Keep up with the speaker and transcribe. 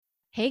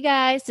Hey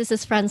guys, this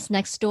is Friends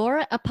Next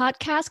Door, a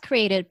podcast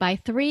created by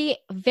three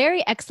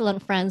very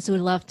excellent friends who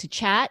love to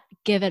chat,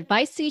 give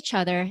advice to each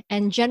other,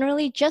 and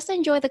generally just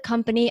enjoy the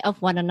company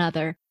of one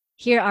another.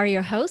 Here are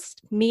your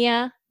hosts,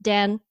 Mia,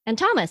 Dan, and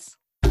Thomas.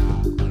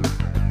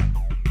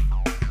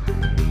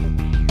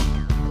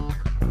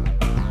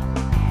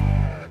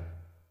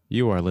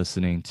 You are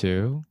listening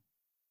to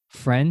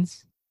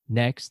Friends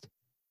Next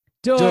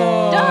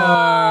Door.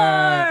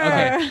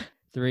 Okay.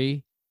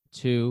 3,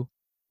 2,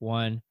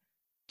 1.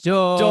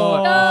 Door. Door.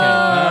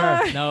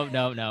 Okay.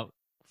 No.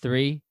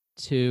 3,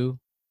 2,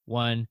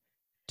 1.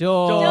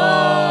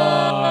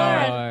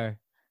 Door.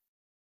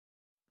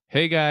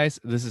 Hey guys,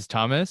 this is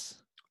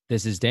Thomas.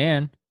 This is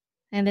Dan.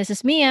 And this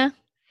is Mia.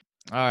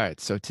 All right,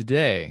 so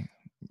today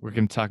we're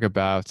going to talk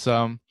about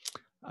some,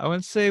 I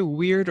wouldn't say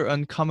weird or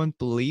uncommon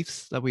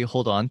beliefs that we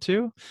hold on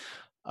to.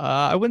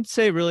 I wouldn't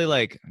say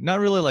not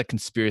really like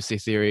conspiracy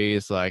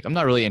theories. Like, I'm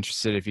not really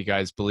interested if you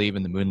guys believe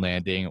in the moon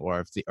landing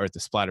or if the Earth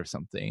is flat or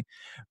something,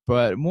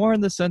 but more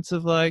in the sense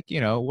of like,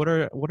 what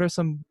are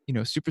some,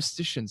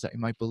 superstitions that you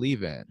might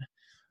believe in?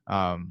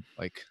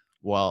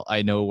 Well,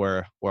 I know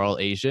we're all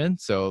Asian,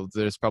 so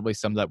there's probably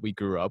some that we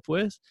grew up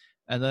with,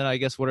 and then I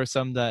guess what are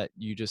some that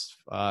you just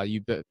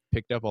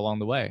picked up along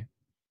the way?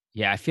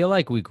 Yeah, I feel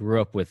like we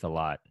grew up with a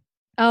lot.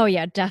 Oh,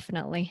 yeah,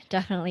 definitely.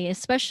 Definitely.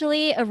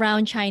 Especially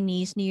around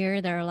Chinese New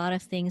Year, there are a lot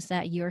of things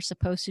that you're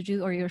supposed to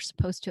do or you're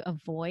supposed to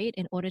avoid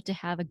in order to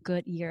have a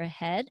good year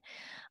ahead.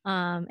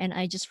 And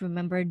I just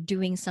remember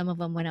doing some of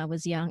them when I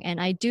was young. And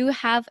I do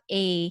have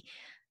a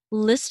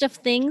list of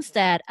things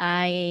that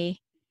I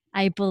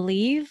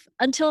believe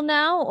until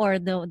now, or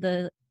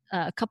the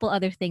a couple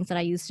other things that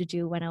I used to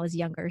do when I was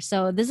younger.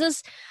 So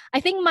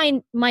I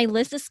think my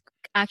list is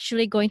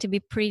actually going to be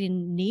pretty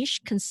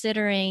niche,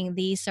 considering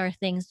these are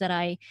things that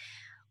I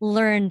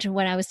learned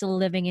when I was still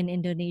living in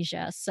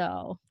Indonesia.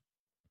 So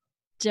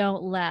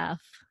don't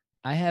laugh.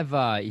 I have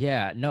I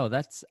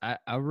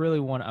really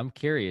I'm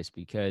curious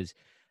because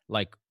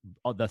like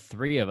the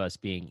three of us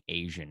being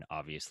Asian,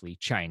 obviously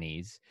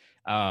Chinese,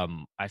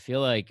 I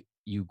feel like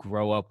you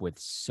grow up with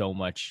so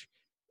much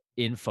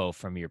info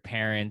from your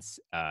parents,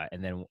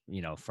 and then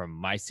from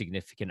my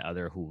significant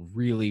other who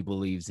really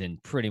believes in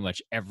pretty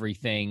much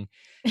everything,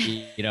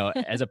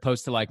 as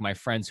opposed to like my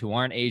friends who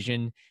aren't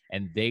Asian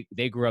and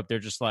they grew up, they're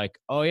just like,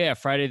 oh yeah,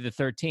 Friday the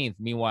 13th.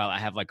 Meanwhile, I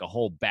have like a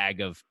whole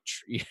bag of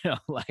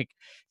like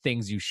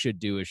things you should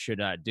do or should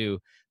not do.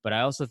 But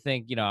I also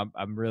think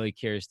I'm really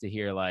curious to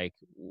hear like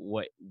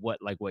what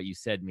like what you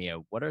said, Mia.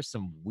 What are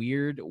some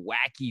weird,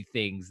 wacky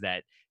things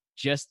that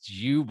just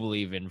you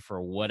believe in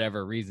for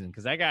whatever reason?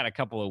 Because I got a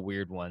couple of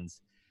weird ones,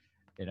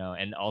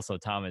 and also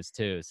Thomas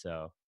too.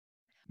 So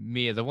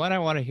Mia, the one I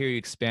want to hear you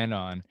expand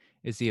on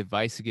is the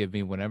advice you give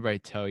me whenever I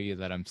tell you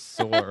that I'm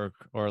sore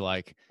or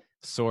like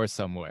sore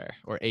somewhere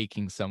or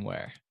aching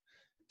somewhere,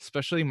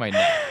 especially my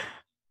neck.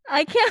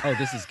 I can't. Oh,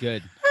 this is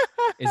good.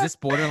 Is this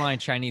borderline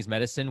Chinese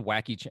medicine?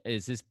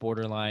 Is this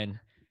borderline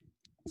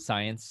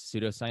science,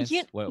 pseudoscience?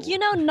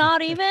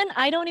 Not even.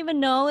 I don't even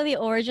know the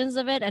origins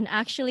of it. And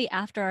actually,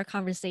 after our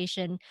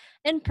conversation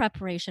in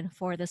preparation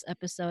for this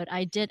episode,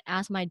 I did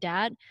ask my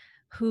dad,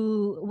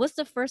 who was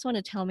the first one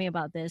to tell me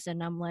about this.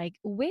 And I'm like,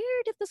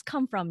 where did this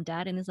come from,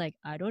 Dad? And he's like,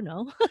 I don't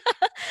know.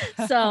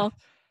 So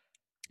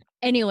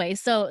anyway,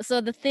 so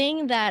the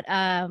thing that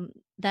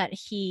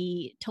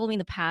he told me in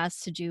the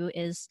past to do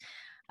is,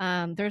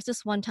 there's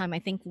this one time I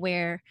think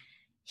where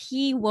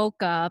he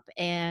woke up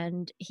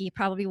and he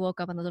probably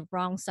woke up on the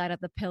wrong side of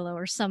the pillow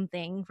or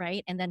something,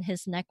 right? And then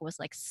his neck was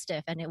like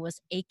stiff and it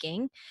was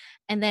aching.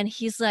 And then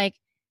he's like,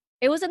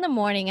 it was in the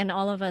morning and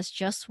all of us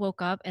just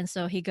woke up. And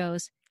so he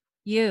goes,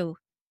 you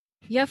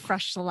have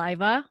fresh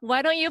saliva.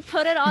 Why don't you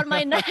put it on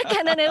my neck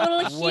and then it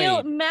will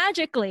heal Wait.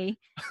 magically?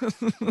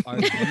 Are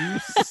you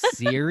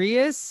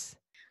serious?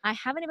 I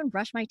haven't even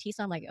brushed my teeth.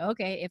 So I'm like,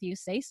 okay, if you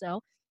say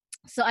so.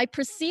 So I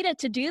proceeded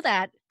to do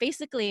that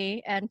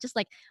basically and just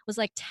like was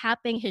like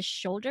tapping his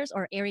shoulders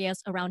or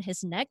areas around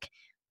his neck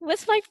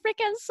with my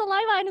freaking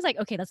saliva. And he's like,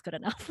 okay, that's good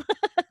enough.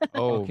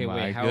 Oh, Okay, my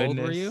wait, how goodness.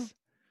 old were you?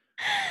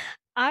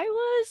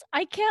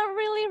 I can't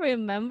really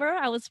remember.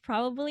 I was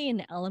probably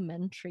in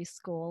elementary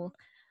school.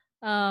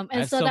 I And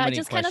have so so that many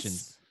just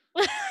questions.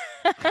 and,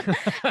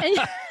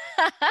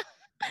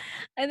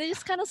 and it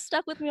just kind of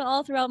stuck with me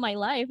all throughout my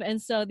life.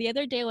 And so the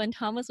other day when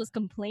Thomas was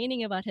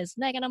complaining about his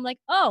neck, and I'm like,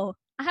 oh,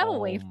 I have a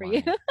way for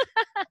you.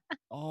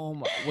 Oh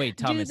my! Wait,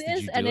 Do Thomas, this,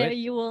 did you and do then it?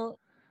 you will.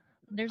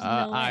 There's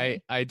no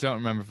way. I don't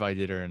remember if I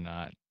did it or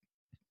not.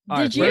 All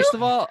right. Did you? First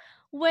of all,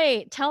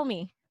 Wait, tell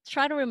me.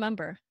 Try to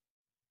remember.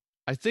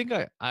 I think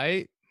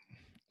I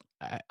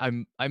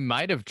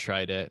might have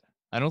tried it.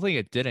 I don't think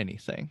it did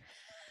anything.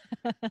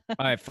 all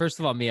right. First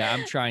of all, Mia,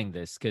 I'm trying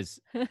this because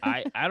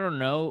I don't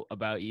know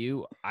about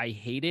you. I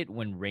hate it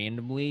when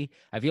randomly.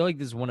 I feel like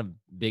this is one of the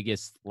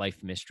biggest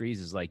life mysteries.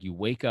 Is like you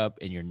wake up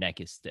and your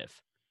neck is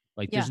stiff.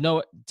 Like Yeah.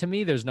 to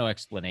me, there's no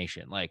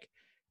explanation. Like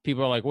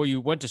people are like, well,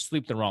 you went to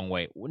sleep the wrong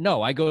way.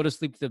 No, I go to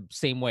sleep the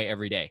same way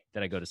every day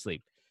that I go to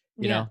sleep.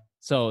 You Yeah. know.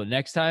 So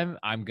next time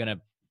I'm gonna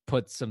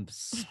put some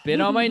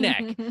spit on my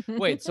neck.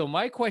 Wait, so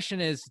my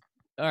question is,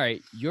 all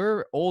right,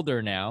 you're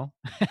older now.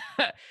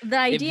 The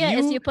idea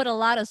is you put a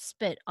lot of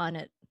spit on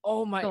it.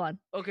 Oh my. Go on.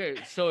 Okay,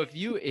 so if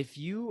you if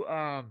you're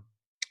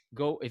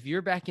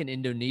back in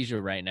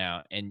Indonesia right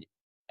now, and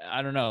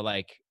I don't know,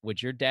 like,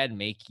 would your dad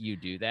make you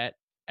do that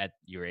at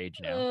your age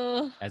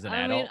now as an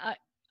adult?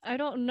 I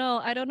don't know.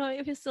 I don't know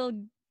if he's still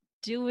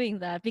doing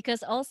that,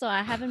 because also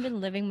I haven't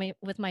been living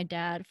with my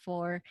dad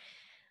for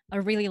a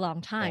really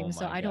long time, Oh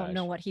so my I don't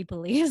know gosh. what he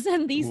believes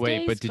in these days.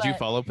 Wait, but did you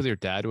follow up with your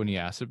dad when you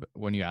asked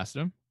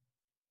him?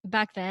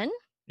 Back then?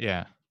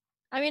 Yeah.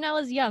 I mean, I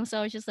was young, so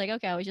I was just like,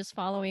 okay, I was just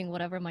following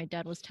whatever my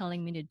dad was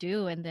telling me to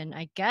do. And then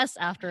I guess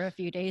after a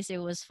few days, it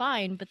was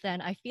fine. But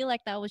then I feel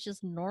like that was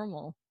just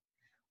normal.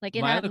 Like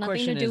it My had other nothing to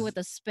question do is, with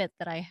the spit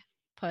that I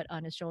put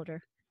on his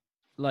shoulder.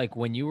 like,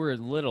 when you were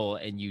little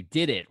and you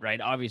did it, right?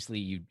 Obviously,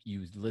 you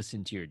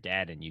listened to your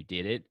dad and you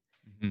did it.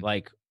 Mhm.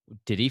 Like,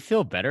 did he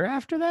feel better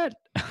after that?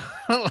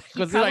 Like, He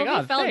was he like,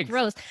 probably oh, felt thanks?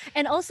 gross.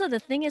 And also the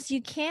thing is,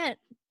 you can't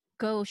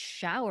go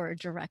shower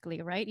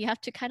directly, right? You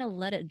have to kind of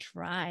let it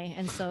dry.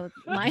 And so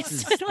my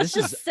spit was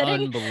This just is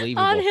sitting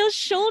unbelievable. on his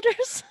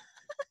shoulders.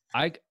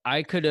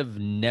 I could have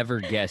never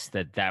guessed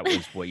that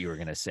was what you were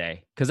gonna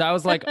say, because I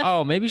was like,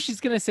 oh, maybe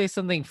she's gonna say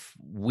something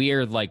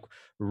weird, like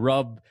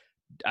rub,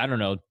 I don't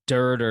know,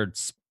 dirt or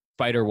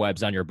spider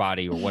webs on your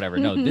body or whatever.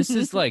 No, this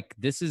is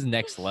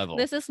next level.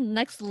 This is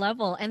next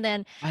level. And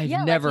then I've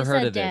yeah, never like you heard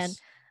said, of Dan, this.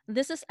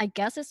 this is, I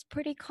guess it's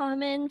pretty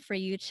common for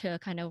you to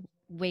kind of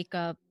wake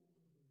up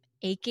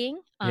aching.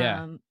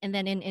 Yeah. And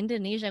then in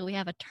Indonesia, we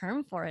have a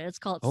term for it. It's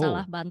called Oh.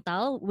 salah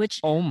bantal, which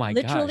Oh my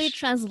literally gosh.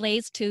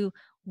 translates to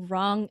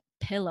wrong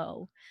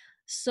pillow.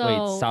 So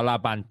Wait, salah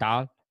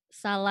bantal.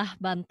 salah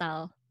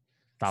bantal.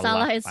 Salah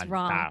Salah is bantal.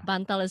 wrong.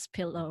 Bantal is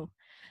pillow.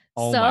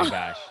 Oh So my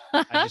gosh.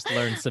 I just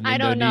learned some I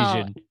don't know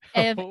Indonesian.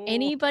 if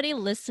anybody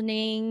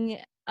listening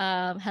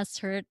has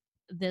heard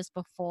this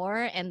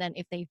before, and then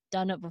if they've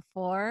done it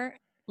before,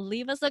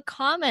 leave us a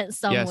comment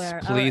somewhere,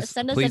 Yes, please. or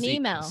send us please an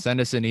email. Send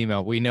us an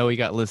email. We know we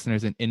got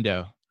listeners in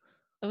Indo.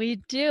 We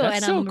do, That's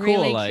and so I'm cool,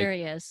 really like,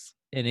 curious.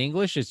 In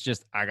English, it's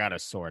just, I got a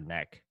sore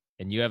neck.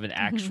 And you have an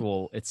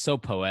actual, it's so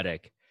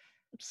poetic.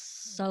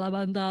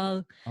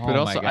 Salabandal. But Oh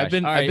also, my gosh.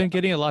 I've been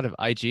getting a lot of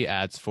IG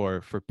ads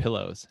for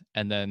pillows,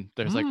 and then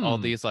there's like all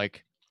these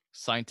like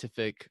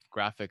scientific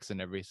graphics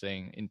and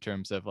everything in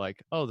terms of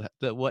like, oh,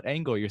 what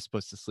angle you're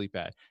supposed to sleep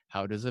at,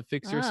 how does it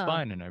fix your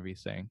spine and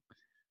everything.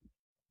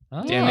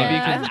 Oh, Yeah, maybe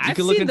I've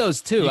seen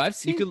those too.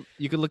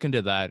 You could look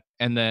into that,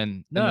 and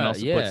then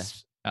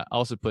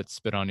also put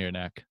spit on your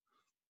neck.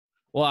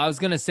 Well, I was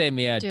gonna say,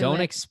 Mia,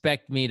 don't it.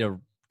 expect me to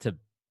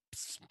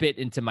spit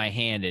into my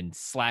hand and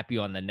slap you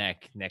on the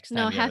neck next time.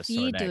 No, you have have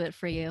you do it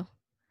for you.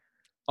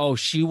 Oh,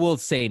 she will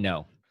say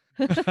no.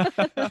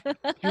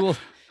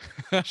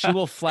 She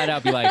will flat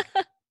out be like,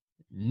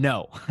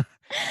 no.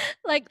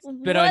 Like,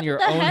 spit what on your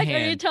the own heck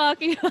hand. are you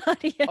talking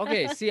about? Yeah.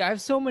 Okay, see, I have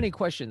so many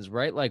questions,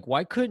 right? Like,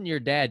 why couldn't your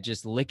dad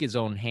just lick his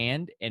own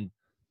hand and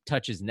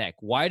touch his neck?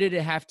 Why did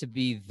it have to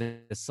be the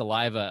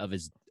saliva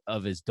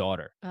of his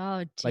daughter? Oh,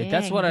 dang. Like,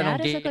 that's what I don't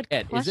That is a good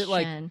get. question. Is it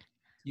like,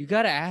 you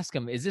got to ask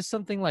him, is this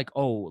something like,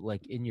 oh,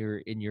 like in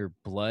your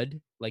blood,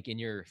 like in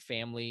your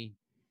family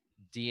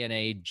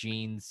DNA,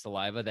 genes,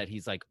 saliva, that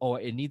he's like, oh,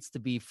 it needs to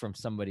be from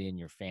somebody in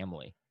your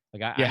family?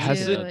 Like, I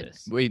has know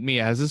this. Wait,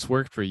 Mia, has this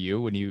worked for you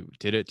when you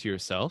did it to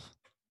yourself?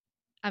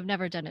 I've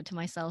never done it to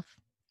myself.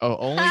 Oh,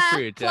 only for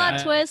your dad.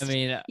 Plot twist. I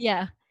mean,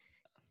 yeah.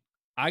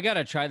 I got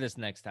to try this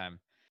next time.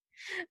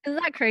 Is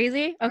that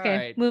crazy? Okay,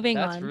 right, moving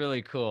on. That's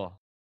really cool.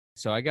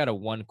 So I got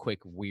one quick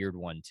weird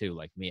one too,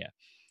 like Mia.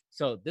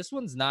 So this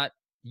one's not,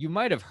 you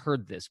might have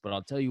heard this, but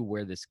I'll tell you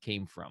where this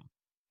came from.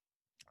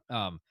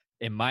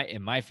 In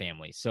my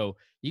family. So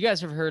you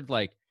guys have heard,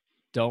 like,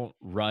 don't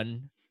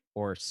run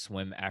or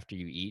swim after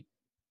you eat?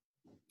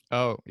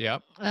 Oh, yeah.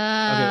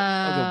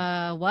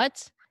 Okay.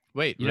 What?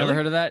 Wait, you really? never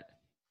heard of that?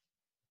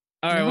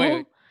 All right, No.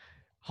 wait.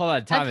 Hold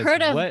on, Thomas. I've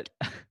heard of what?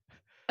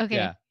 Okay.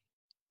 Yeah.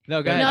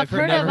 No, go ahead. No, I've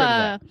never heard of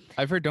that.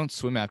 I've heard don't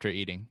swim after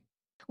eating.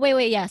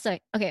 Wait, yeah,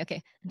 sorry.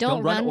 Okay.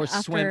 Don't run or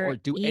after swim or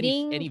do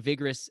eating. any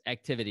vigorous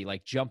activity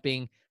like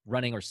jumping,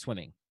 running, or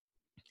swimming.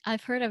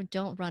 I've heard of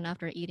don't run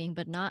after eating,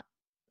 but not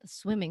the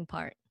swimming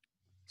part.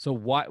 So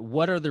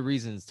what are the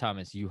reasons,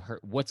 Thomas, you heard?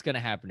 What's going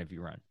to happen if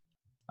you run?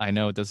 I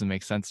know it doesn't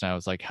make sense now.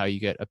 It's like how you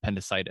get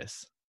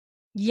appendicitis.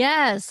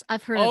 Yes,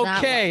 I've heard of that.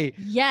 Okay.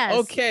 Yes.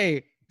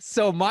 Okay.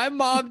 So my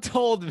mom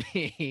told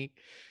me.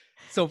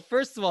 So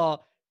first of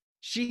all,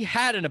 she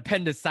had an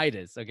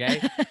appendicitis.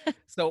 Okay.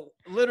 So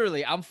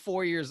literally, I'm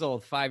 5 years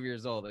old.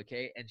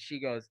 Okay. And she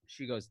goes,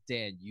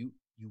 Dan, you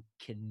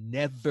can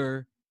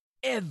never,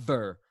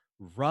 ever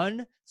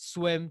run,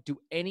 swim, do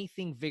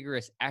anything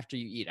vigorous after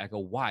you eat. I go,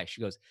 why?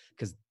 She goes,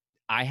 because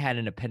I had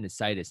an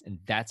appendicitis and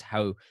that's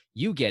how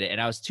you get it. And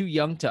I was too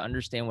young to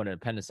understand what an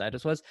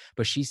appendicitis was,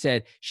 but she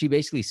said she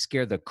basically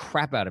scared the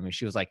crap out of me.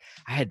 She was like,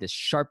 I had this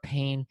sharp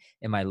pain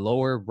in my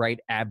lower right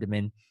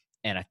abdomen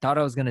and I thought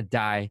I was going to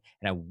die.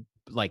 And I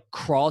like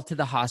crawled to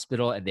the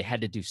hospital and they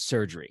had to do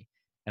surgery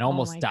and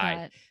almost died.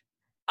 God.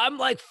 I'm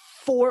like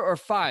 4 or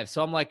 5.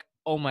 So I'm like,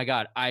 oh my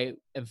God. To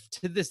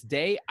this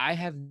day, I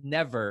have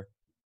never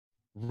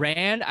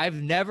ran.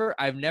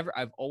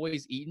 I've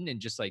always eaten and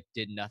just like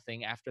did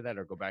nothing after that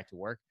or go back to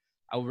work.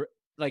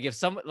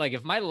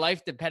 If my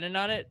life depended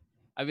on it,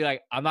 I'd be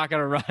like, I'm not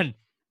going to run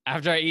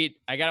after I eat.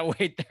 I got to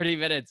wait 30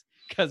 minutes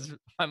because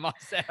my mom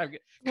said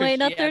Wait,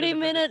 no, 30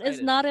 minutes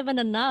is not even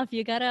enough.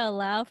 You gotta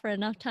allow for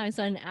enough time.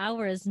 So an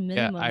hour is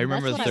minimum. Yeah, I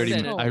remember That's the what 30. I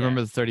was told. I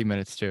remember the 30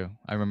 minutes too.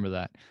 I remember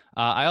that.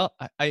 I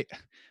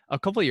a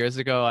couple of years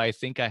ago, I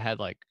think I had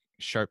like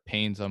sharp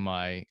pains on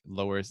my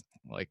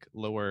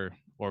lower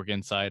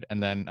organ side,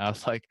 and then I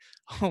was like,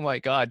 "Oh my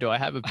God, do I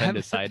have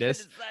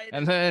appendicitis?"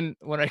 And then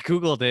when I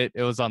googled it,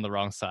 it was on the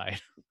wrong side.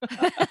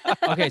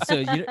 Okay,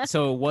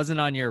 so it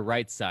wasn't on your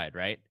right side,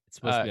 right? It's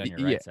supposed to be on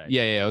your right side.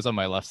 Yeah, it was on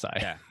my left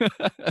side.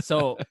 Yeah.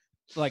 So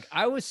like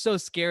I was so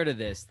scared of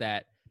this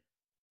that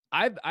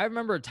I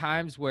remember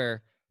times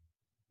where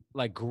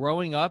like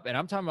growing up, and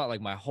I'm talking about like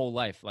my whole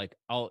life, like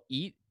I'll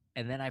eat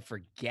and then I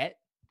forget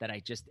that I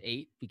just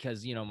ate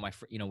because we want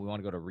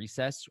to go to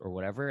recess or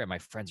whatever, and my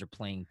friends are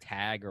playing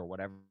tag or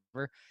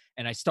whatever,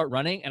 and I start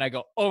running and I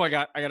go, oh my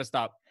God, I gotta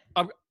stop.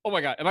 Oh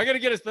my God, am I gonna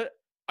get a?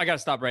 I gotta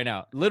stop right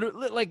now.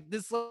 Literally, like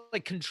this,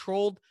 like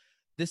controlled.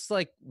 This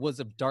like was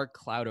a dark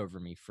cloud over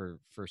me for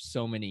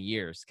so many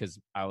years because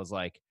I was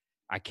like,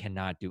 I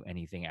cannot do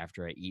anything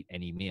after I eat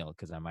any meal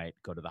because I might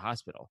go to the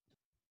hospital.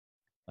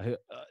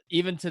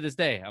 Even to this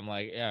day, I'm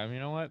like, yeah, you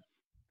know what?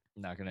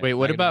 I'm not gonna. Wait,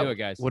 what about do it,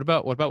 guys? What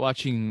about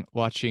watching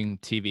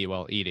TV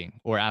while eating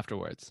or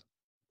afterwards?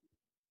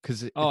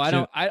 Because I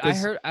don't. I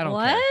heard. I don't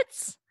care.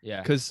 What?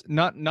 Yeah. Because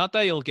not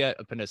that you'll get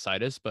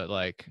appendicitis, but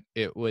like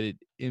it would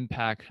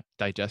impact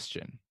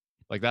digestion.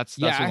 Like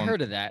that's I what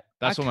heard of that.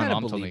 That's what my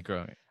mom told me believe.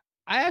 growing.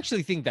 I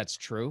actually think that's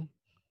true.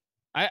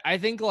 I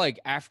think like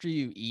after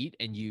you eat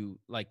and you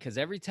like, because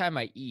every time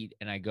I eat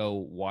and I go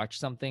watch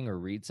something or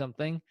read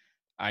something,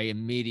 I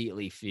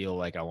immediately feel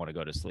like I want to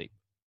go to sleep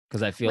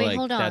because I feel Wait, like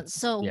hold on. that's,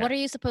 So what are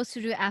you supposed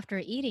to do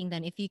after eating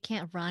then? If you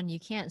can't run, you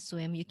can't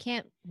swim, you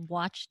can't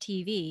watch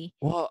TV.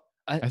 Well,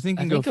 I think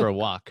you can go for a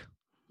walk.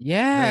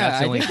 Yeah, that's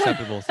the only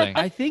acceptable thing.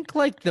 I think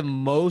like the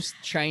most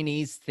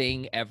Chinese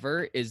thing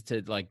ever is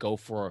to like go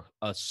for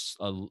a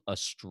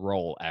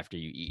stroll after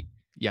you eat.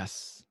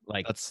 Yes,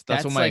 like that's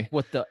what like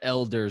what the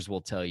elders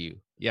will tell you.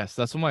 Yes,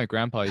 that's what my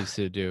grandpa used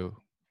to do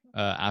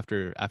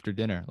after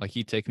dinner. Like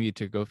he'd take me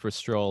to go for a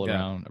stroll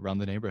around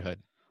the neighborhood,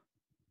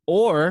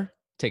 or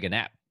take a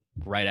nap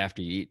right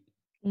after you eat.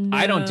 No.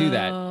 I don't do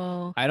that.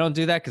 I don't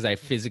do that because I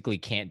physically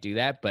can't do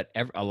that. But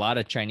a lot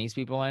of Chinese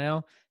people I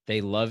know, they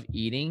love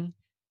eating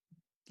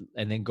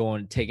and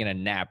then taking a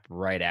nap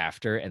right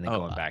after and then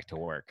going back to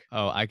work.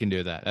 Oh, I can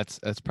do that.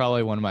 That's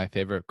probably one of my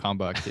favorite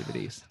combo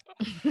activities.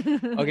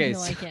 Okay.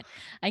 No, I can't.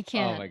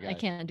 Oh I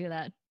can't do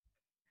that.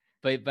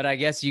 But I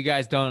guess you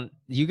guys don't.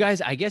 You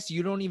guys, I guess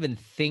you don't even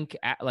think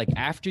like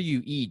after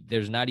you eat.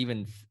 There's not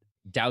even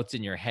doubts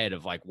in your head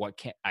of like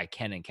what I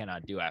can and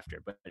cannot do after.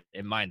 But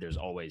in mine, there's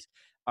always,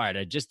 all right,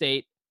 I just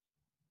ate.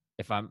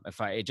 If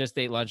I just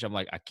ate lunch, I'm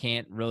like, I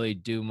can't really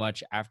do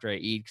much after I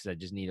eat because I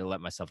just need to let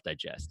myself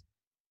digest.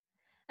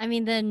 I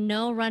mean, the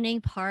no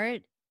running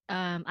part,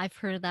 I've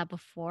heard of that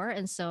before.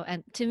 And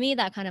to me,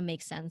 that kind of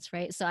makes sense,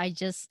 right? So I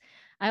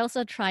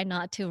also try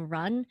not to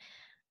run.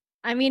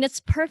 I mean, it's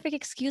perfect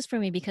excuse for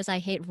me because I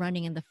hate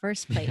running in the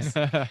first place.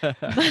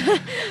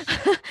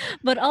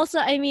 But also,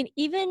 I mean,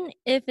 even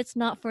if it's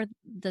not for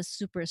the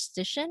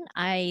superstition,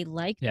 I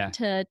like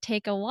to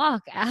take a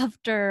walk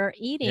after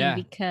eating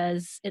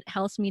because it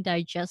helps me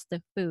digest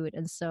the food.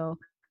 And so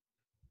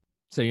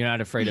you're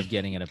not afraid of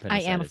getting an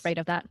appendicitis? I am afraid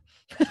of that.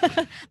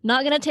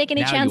 Not going to take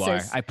any chances. You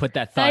are. I put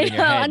that thought in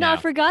your head now. I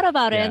forgot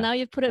about it, and now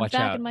you've put it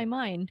back in my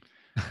mind.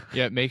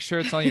 Yeah, make sure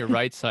it's on your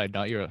right side,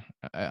 not your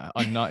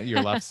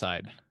left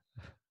side.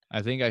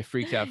 I think I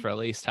freaked out for at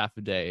least half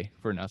a day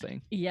for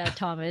nothing. Yeah,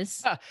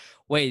 Thomas.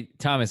 Wait,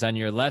 Thomas, on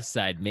your left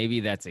side, maybe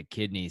that's a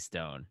kidney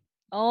stone.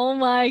 Oh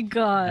my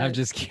God. I'm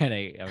just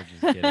kidding.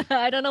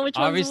 I don't know which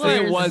one. Obviously,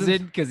 it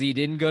wasn't because he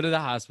didn't go to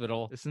the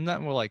hospital. Isn't that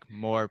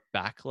more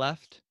back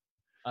left?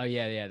 Oh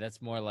yeah.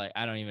 That's more like,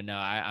 I don't even know.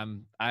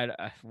 I'm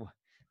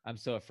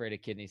so afraid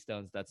of kidney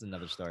stones. That's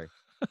another story.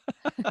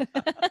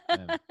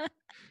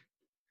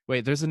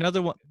 Wait, there's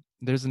another one.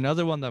 There's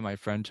another one that my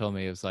friend told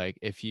me. It was like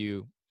if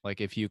you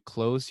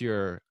close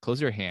your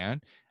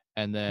hand,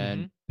 and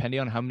then depending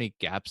on how many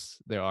gaps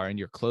there are in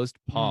your closed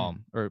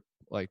palm or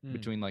like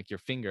between like your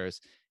fingers,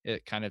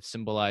 it kind of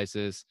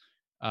symbolizes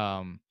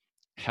how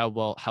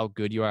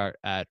good you are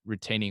at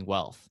retaining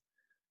wealth.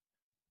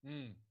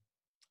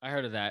 I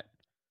heard of that.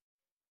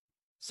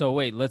 So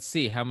wait, let's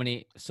see how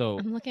many. So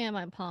I'm looking at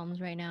my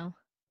palms right now.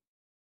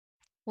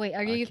 Wait,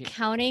 are you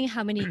counting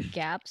how many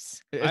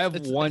gaps? I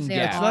have one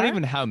gap. It's not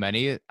even how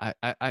many.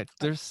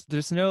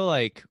 There's no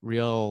like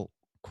real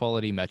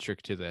quality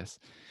metric to this.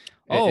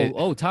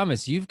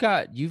 Thomas, you've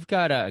got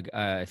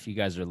if you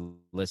guys are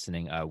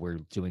listening, we're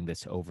doing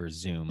this over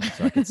Zoom,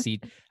 so I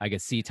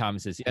could see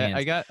Thomas's hands.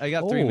 I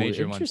got 3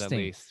 major ones at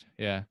least.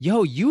 Yeah.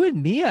 Yo, you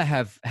and Mia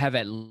have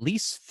at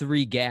least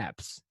 3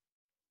 gaps.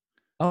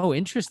 Oh,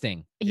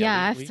 interesting. Yeah,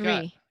 I have we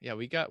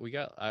got three. we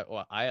got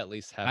well, I at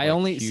least have I like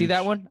only see that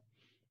huge. one.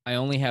 I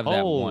only have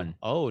that one.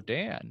 Oh,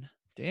 Dan.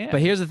 But Dan.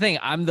 here's the thing: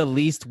 I'm the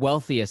least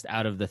wealthiest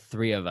out of the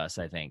three of us,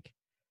 I think.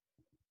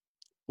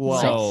 Well,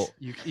 So, What?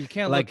 you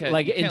can't like, look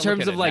at you in can't look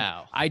terms at of it like,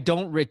 now. I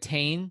don't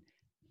retain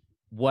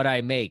what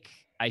I make.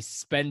 I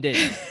spend it.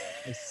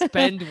 I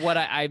spend what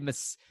I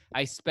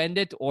spend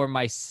it, or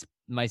my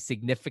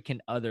significant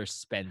other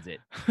spends it.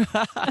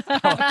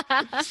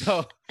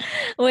 So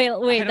Wait, I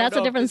wait, don't that's a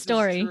know if different this is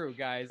story. true,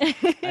 guys.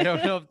 I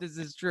don't know if this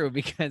is true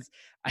because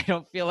I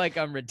don't feel like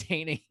I'm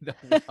retaining the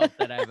wealth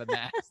that I've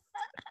amassed.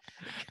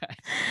 Guys.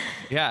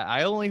 Yeah,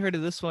 I only heard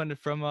of this one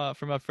from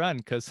a friend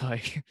because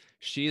like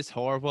she's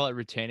horrible at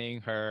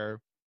retaining her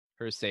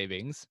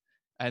savings,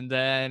 and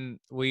then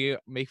we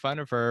make fun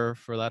of her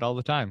for that all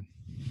the time.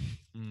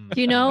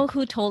 Do you know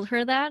who told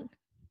her that?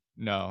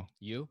 No.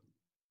 You?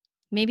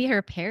 Maybe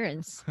her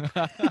parents.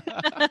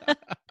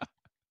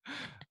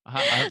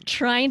 I,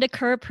 Trying to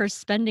curb her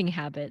spending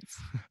habits.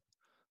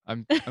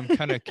 I'm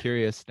kind of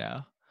curious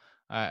now.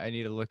 I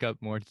need to look up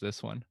more to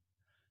this one.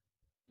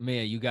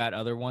 Mia, you got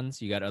other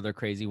ones? You got other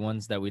crazy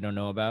ones that we don't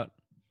know about?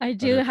 I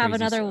do Other have crazy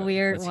another stuff.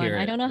 weird Let's one. hear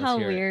I it. don't know Let's how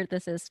hear it. weird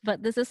this is,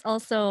 but this is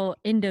also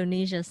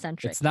Indonesia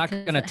centric. It's not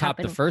because going to it top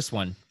the happened- first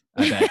one,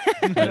 I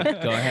bet.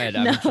 But go ahead.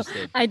 I'm No,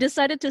 interested. I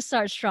decided to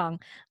start strong.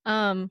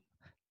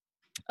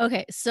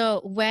 Okay,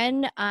 so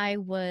when I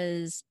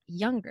was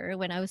younger,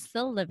 when I was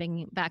still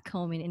living back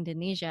home in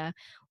Indonesia,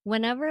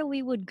 whenever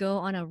we would go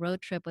on a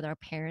road trip with our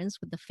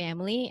parents, with the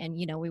family, and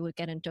we would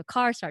get into a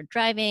car, start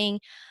driving,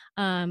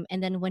 and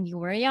then when you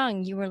were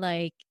young, you were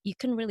like, you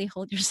couldn't really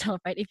hold yourself,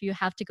 right? If you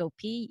have to go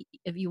pee,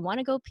 if you want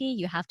to go pee,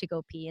 you have to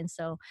go pee, and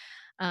so,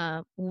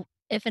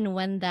 if and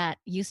when that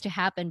used to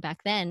happen back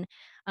then,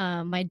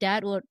 my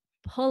dad would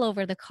pull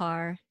over the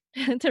car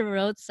to the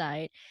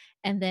roadside,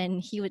 and then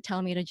he would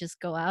tell me to just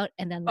go out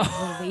and then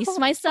like release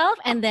myself,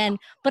 and then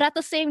but at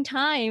the same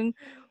time,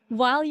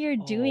 while you're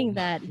doing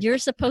that, you're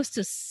supposed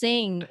to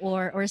sing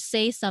or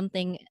say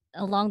something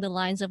along the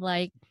lines of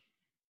like,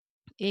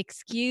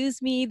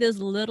 excuse me, this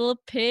little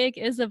pig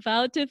is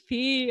about to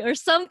pee, or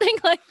something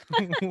like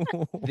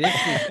This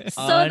is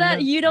so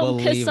that you don't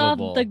piss off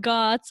the unbelievable.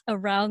 gods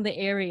around the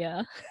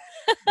area.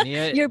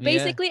 Mia, You're Mia,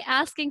 basically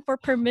asking for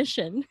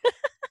permission.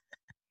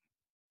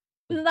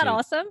 Isn't that dude,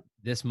 awesome?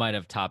 this might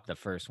have topped the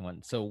first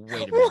one. So wait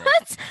a minute.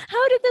 What?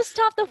 How did this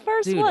top the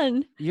first Dude,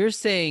 one? You're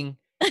saying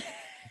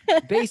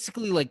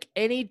basically like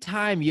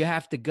anytime you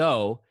have to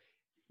go,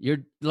 you're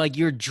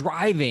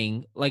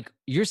driving, like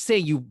you're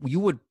saying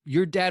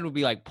your dad would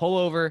be like, pull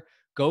over,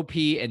 go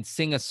pee, and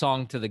sing a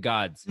song to the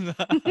gods.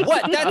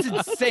 What? That's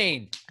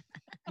insane.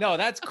 No,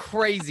 that's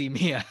crazy,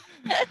 Mia.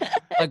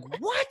 Like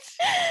what?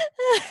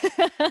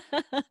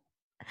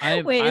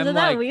 Wait, isn't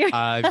that weird?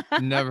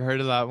 I've never heard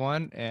of that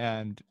one,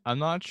 and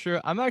I'm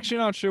actually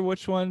not sure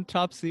which one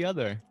tops the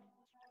other.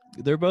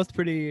 They're both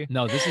pretty.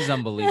 No, this is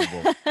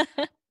unbelievable.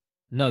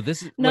 No,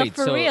 this is No, wait,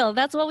 for so real.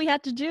 That's what we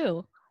had to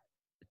do.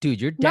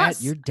 dude,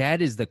 Not your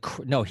dad is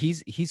no,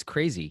 he's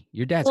crazy.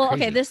 Your dad's well,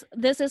 crazy. okay,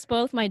 this is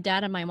both my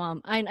dad and my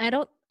mom. I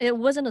don't it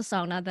wasn't a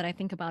song now that I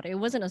think about it. It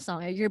wasn't a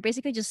song. You're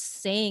basically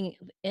just saying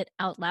it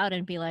out loud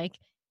and be like,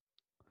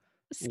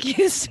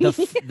 excuse me.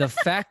 The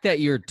fact that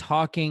you're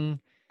talking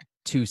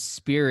to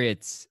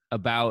spirits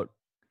about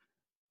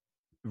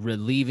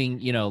relieving,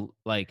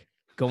 like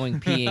going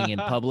peeing in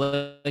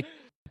public.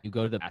 You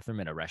go to the bathroom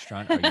in a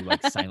restaurant, are you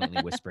like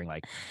silently whispering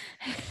like,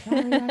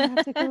 sorry, I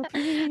have to go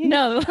pee?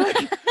 No.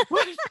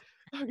 What?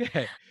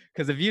 Okay.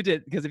 Because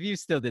if you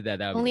still did that,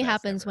 that would be Only the best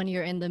happens ever. when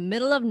you're in the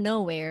middle of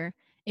nowhere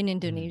in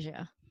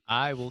Indonesia.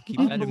 I will keep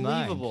that in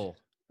mind. Unbelievable.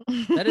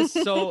 That is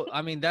so,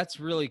 I mean, that's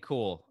really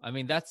cool. I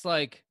mean, that's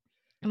like,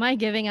 Am I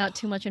giving out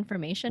too much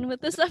information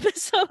with this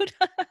episode?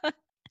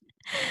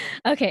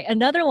 Okay,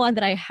 another one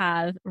that I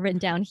have written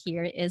down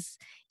here is,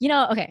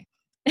 okay.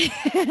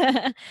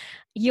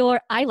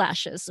 Your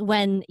eyelashes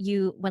when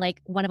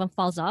like one of them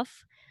falls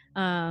off.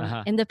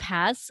 In the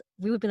past,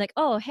 we would be like,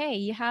 oh, hey,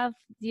 you have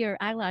your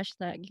eyelash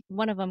that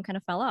one of them kind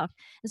of fell off.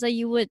 And so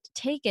you would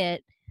take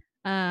it,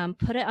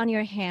 put it on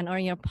your hand or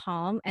your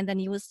palm, and then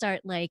you would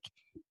start like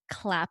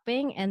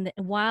clapping. And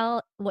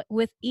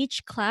with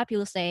each clap,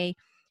 you'll say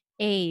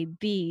A,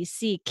 B,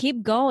 C,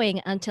 keep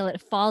going until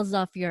it falls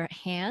off your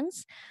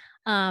hands.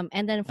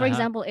 And then, for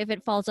example, if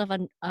it falls off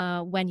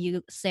on when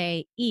you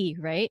say E,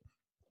 right?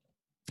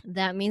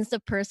 That means the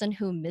person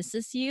who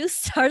misses you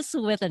starts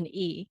with an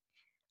E.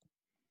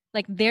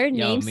 Like their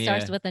name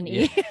starts with an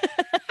E.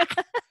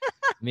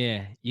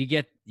 Mia, you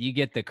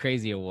get the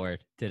crazy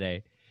award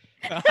today.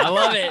 I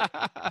love it.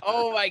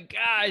 Oh my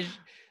gosh.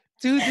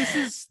 Dude,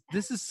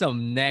 this is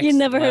some next You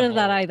never heard level. of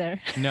that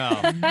either. No,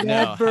 Never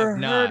have heard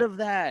not. of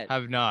that.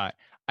 Have not.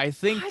 I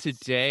think What?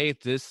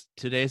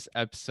 today's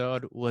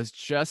episode was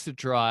just to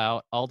draw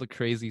out all the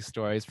crazy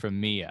stories from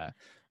Mia,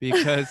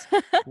 because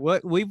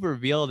what we've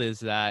revealed is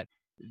that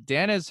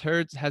Dan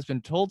has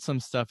been told some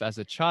stuff as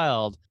a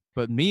child,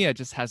 but Mia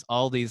just has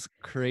all these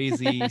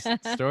crazy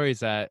stories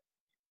that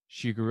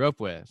she grew up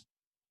with.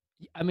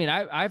 I mean,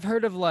 I've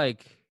heard of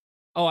like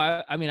Oh,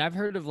 I mean, I've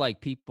heard of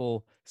like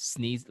people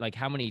sneeze, like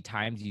how many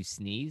times you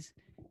sneeze,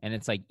 and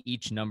it's like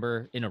each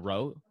number in a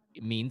row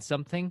means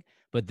something.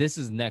 But this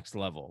is next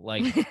level,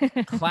 like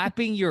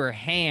clapping your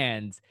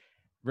hands,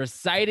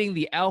 reciting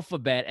the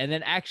alphabet, and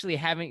then actually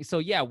having. So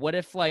yeah, what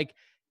if like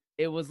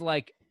it was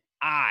like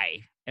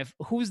I? If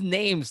whose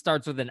name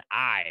starts with an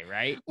I,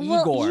 right? Well,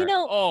 you Igor.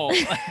 know. Oh,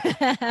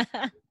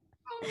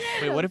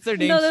 Wait, what if their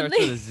name No, the starts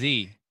with thing. a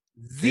Z?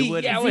 They Z.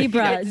 would, Yeah, when you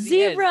get Zebra, to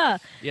the end. zebra.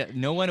 yeah,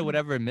 no one would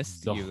ever miss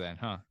Zo- you then,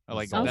 huh? Or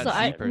like Zolda. Also, that Z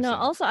I no. person.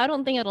 Also, I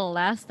don't think it'll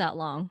last that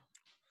long.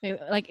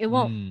 Like it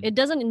won't. Mm, It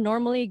doesn't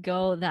normally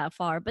go that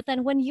far. But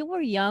then when you were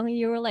young,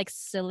 you were like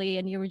silly,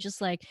 and you were just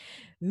like,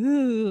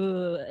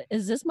 "Ooh,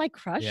 is this my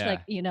crush?"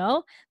 Like yeah.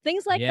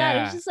 things like that.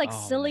 It's Yeah. just like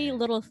Oh silly man.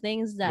 little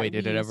things that Wait,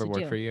 we did it used ever to work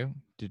do. for you?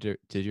 Did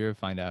you ever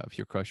find out if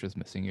your crush was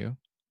missing you?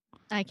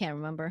 I can't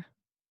remember.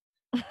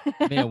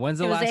 Man, when's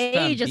the It was last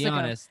time? ages Be ago.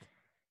 honest.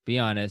 Be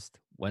honest.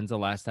 When's the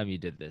last time you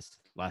did this?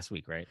 Last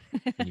week, right?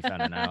 When you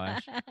found an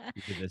eyelash?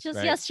 You did this, Just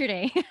right?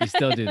 yesterday. You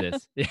still do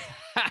this.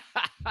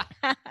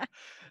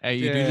 Hey,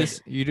 you do Dude.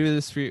 this. You do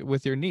this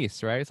with your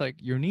niece, right? It's like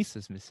your niece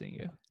is missing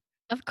you.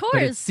 Of But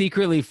it's course.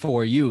 secretly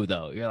for you,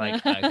 though. You're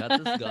like, I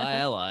got this guy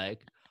I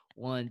like.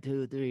 1,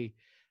 2, 3.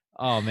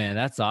 Oh man,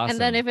 that's awesome.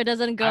 And then if it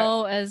doesn't I-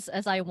 go as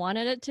I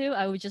wanted it to,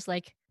 I would just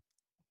like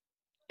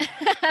all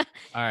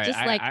right, just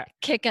like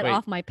kick it wait.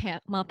 off my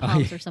palms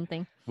yeah. or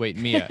something. Wait,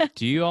 Mia,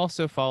 do you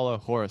also follow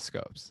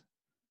horoscopes?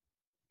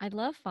 I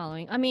love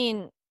following. I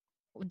mean,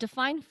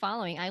 define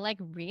following. I like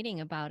reading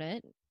about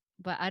it,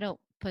 but I don't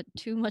put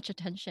too much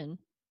attention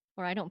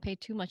or I don't pay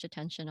too much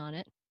attention on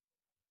it.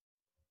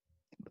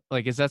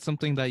 Like, is that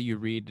something that you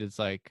read? Is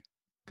like,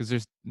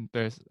 because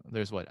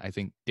there's what I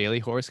think daily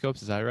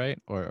horoscopes. Is that right?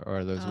 Or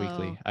are those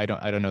weekly? Oh. I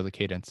don't know the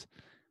cadence.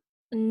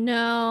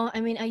 No, I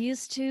mean, I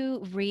used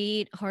to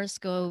read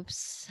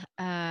horoscopes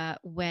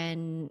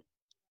when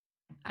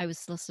I was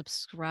still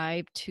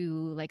subscribed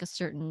to like a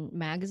certain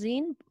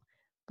magazine,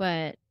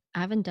 but I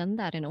haven't done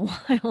that in a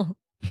while.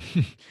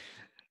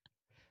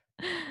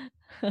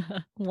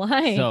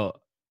 Why? So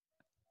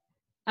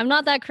I'm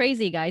not that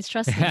crazy, guys.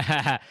 Trust me.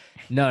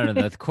 no,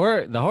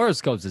 the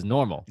horoscopes is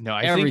normal. No,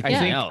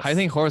 Everything else. I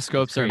think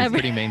horoscopes are crazy.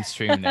 pretty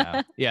mainstream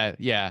now. Yeah.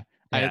 Yeah.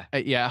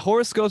 Yeah,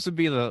 horoscopes would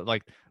be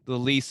the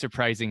least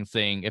surprising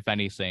thing, if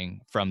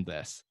anything, from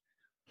this.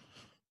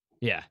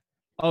 Yeah.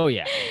 Oh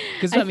yeah.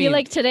 Because I feel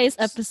like today's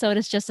episode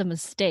is just a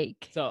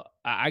mistake. So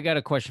I got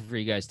a question for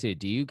you guys too.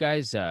 Do you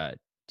guys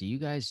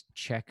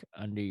check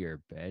under your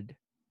bed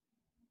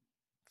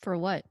For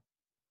what?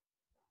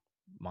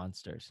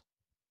 monsters?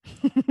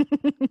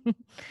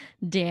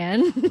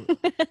 Dan.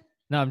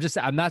 No, I'm just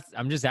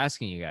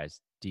asking you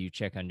guys. Do you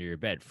check under your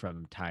bed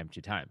from time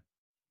to time?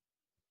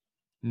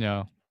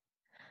 No.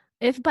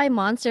 If by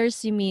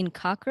monsters you mean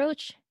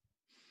cockroach,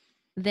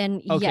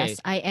 then Okay. yes,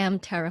 I am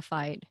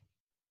terrified.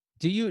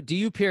 Do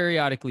you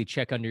periodically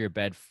check under your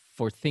bed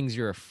for things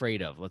you're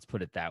afraid of? Let's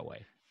put it that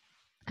way.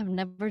 I've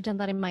never done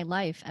that in my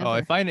life. Ever. Oh,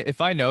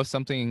 if I know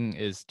something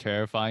is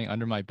terrifying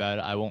under my bed,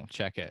 I won't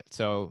check it.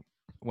 So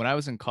when I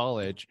was in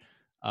college,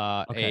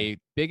 Okay. a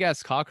big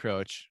ass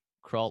cockroach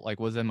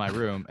was in my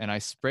room, and I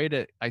sprayed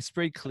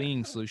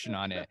cleaning solution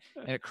on it,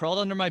 and it crawled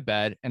under my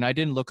bed, and I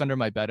didn't look under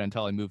my bed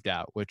until I moved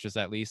out, which is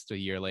at least a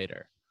year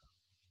later.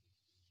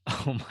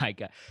 Oh my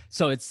god.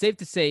 So it's safe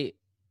to say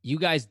you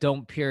guys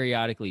don't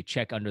periodically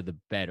check under the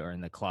bed or in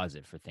the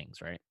closet for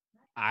things, right?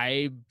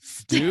 I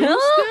do Still?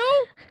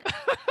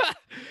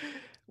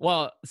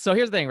 Well, so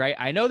here's the thing, right?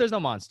 I know there's no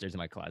monsters in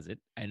my closet.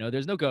 I know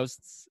there's no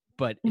ghosts,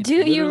 but it's Do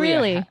you literally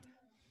a really?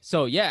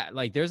 so yeah,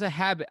 like there's a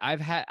habit. I've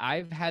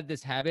had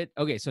this habit.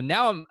 Okay, so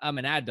now I'm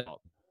an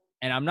adult,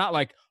 and I'm not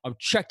like I'm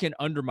checking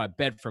under my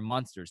bed for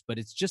monsters, but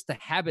it's just a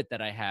habit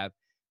that I have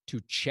to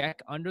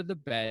check under the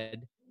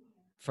bed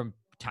from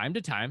time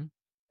to time,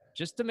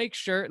 just to make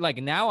sure. Like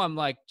now I'm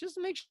like, just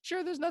to make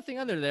sure there's nothing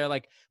under there.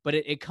 Like, but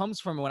it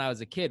comes from when I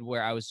was a kid,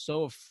 where I was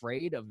so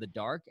afraid of the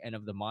dark and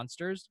of the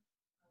monsters.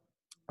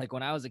 Like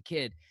when I was a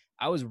kid,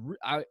 I was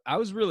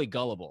really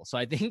gullible. So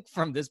I think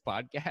from this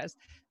podcast,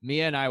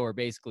 Mia and I were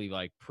basically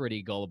like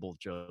pretty gullible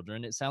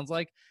children, it sounds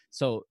like.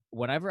 So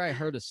whenever I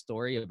heard a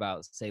story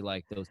about, say,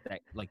 like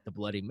like the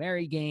Bloody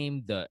Mary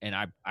game, and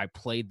I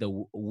played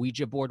the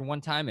Ouija board one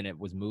time and it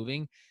was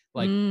moving,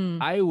 like Mm.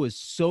 I was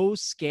so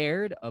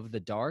scared of the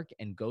dark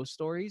and ghost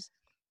stories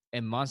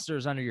and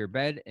monsters under your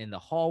bed in the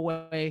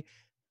hallway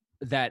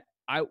that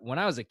when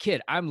I was a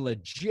kid, I'm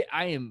legit.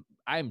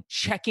 I'm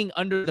checking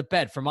under the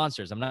bed for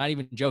monsters. I'm not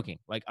even joking.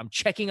 Like I'm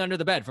checking under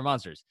the bed for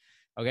monsters.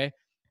 Okay.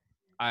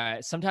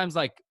 Sometimes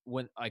like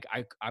when like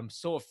I'm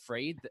so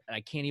afraid that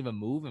I can't even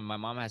move, and my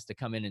mom has to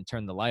come in and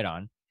turn the light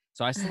on.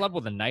 So I slept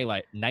with a night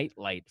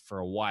light for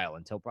a while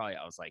until probably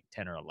I was like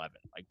 10 or 11,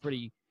 like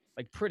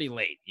pretty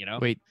late, you know?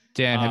 Wait,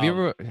 Dan, have you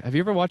Um,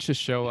 ever watched the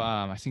show?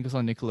 I think it was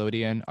on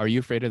Nickelodeon. Are You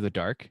Afraid of the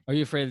Dark? Are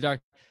you afraid of the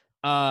dark?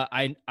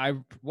 I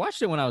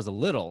watched it when I was a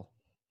little,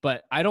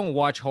 but I don't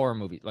watch horror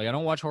movies. Like I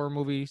don't watch horror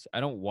movies. I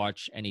don't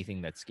watch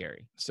anything that's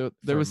scary. So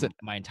there was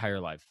my entire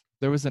life.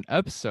 an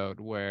episode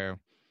where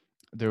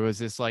there was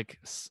this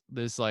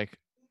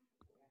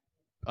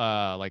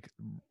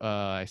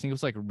I think it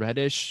was like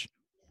reddish,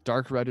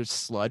 dark reddish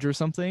sludge or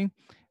something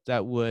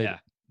that would Yeah.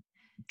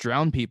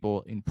 drown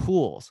people in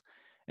pools.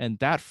 And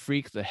that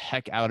freaked the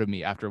heck out of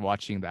me after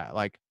watching that.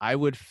 Like I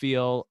would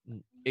feel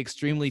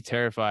extremely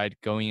terrified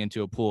going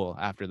into a pool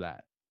after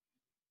that.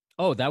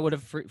 Oh, that would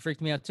have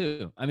freaked me out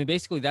too. I mean,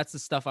 basically, that's the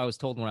stuff I was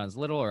told when I was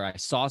little, or I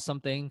saw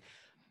something.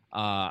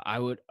 I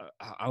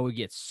would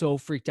get so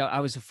freaked out. I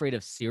was afraid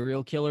of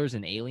serial killers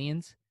and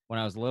aliens when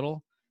I was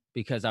little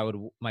because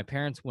my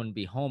parents wouldn't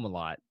be home a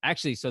lot.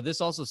 Actually, so this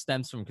also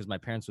stems from because my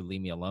parents would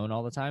leave me alone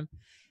all the time,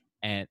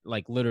 and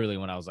like literally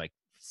when I was like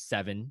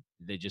 7,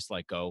 they just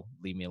like go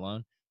leave me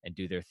alone and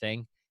do their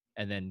thing,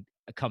 and then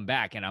I come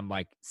back and I'm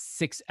like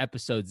 6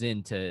 episodes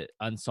into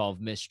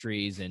Unsolved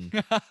Mysteries and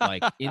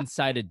like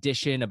Inside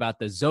Edition about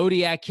the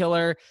Zodiac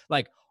killer,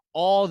 like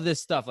all this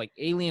stuff, like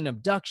alien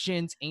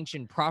abductions,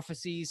 ancient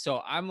prophecies.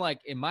 So I'm like,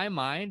 in my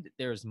mind,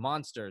 there's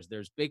monsters,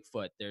 there's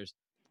Bigfoot, there's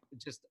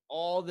just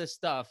all this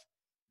stuff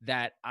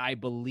that I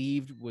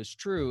believed was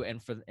true.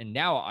 And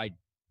now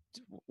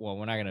well,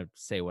 we're not gonna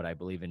say what I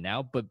believe in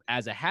now, but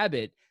as a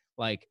habit,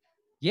 like,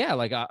 yeah,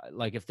 like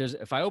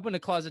if I open a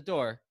closet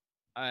door,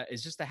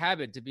 it's just a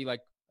habit to be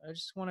like, I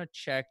just want to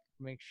check,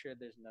 make sure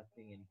there's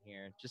nothing in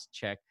here, just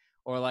check.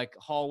 Or like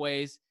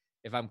hallways,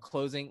 if I'm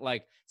closing,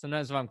 like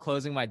sometimes if I'm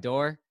closing my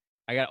door,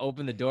 I gotta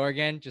open the door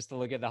again just to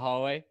look at the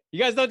hallway. You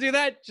guys don't do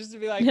that, just to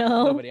be like,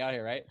 No. nobody out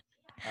here, right?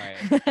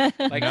 All right.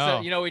 Like, No.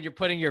 so, you know, when you're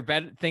putting your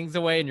bed things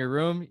away in your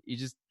room,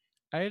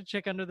 I gotta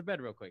check under the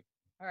bed real quick.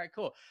 All right,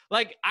 cool.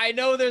 Like, I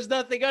know there's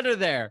nothing under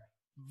there,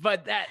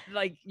 but that,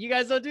 like, you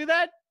guys don't do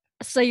that?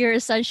 So you're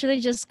essentially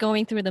just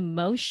going through the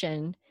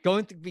motion.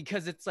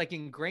 Because it's like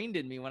ingrained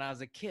in me when I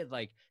was a kid.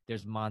 Like,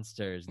 there's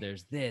monsters,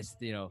 there's this,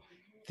 you know,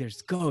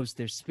 there's ghosts,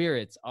 there's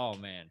spirits. Oh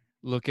man.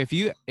 Look, if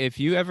you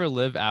ever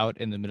live out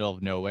in the middle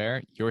of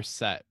nowhere, you're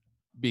set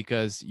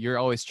because you're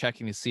always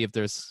checking to see if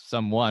there's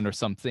someone or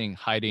something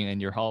hiding in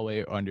your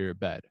hallway or under your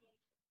bed.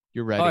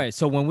 You're ready. All right.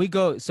 So when we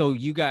go, so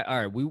you got,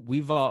 all right,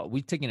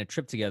 we've taken a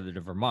trip together to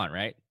Vermont,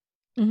 right?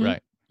 Mhm.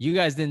 Right. You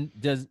guys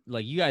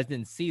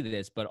didn't see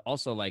this, but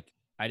also like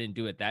I didn't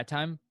do it that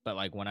time. But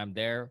like when I'm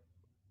there,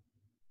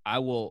 I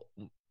will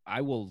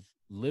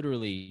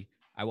literally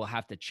I will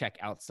have to check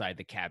outside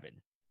the cabin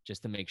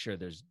just to make sure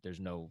there's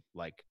no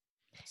like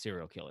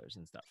serial killers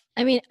and stuff.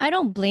 I mean, I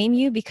don't blame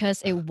you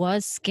because it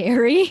was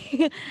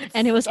scary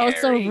and it was also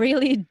scary.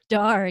 really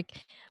dark.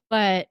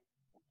 But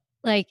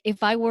like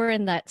if I were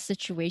in that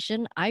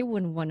situation, I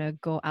wouldn't want to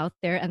go out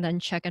there and then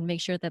check and make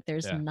sure that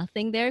there's Yeah.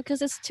 nothing there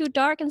because it's too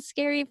dark and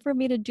scary for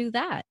me to do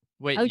that.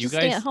 Wait, I would you just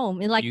stay guys at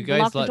home and like you guys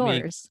lock the let me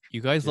doors.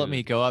 you guys let me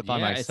Dude, go out by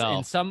yeah, it's in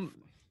myself some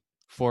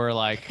for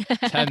like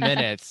 10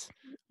 minutes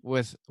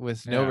with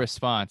no Yeah.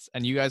 response,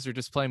 and you guys are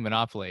just playing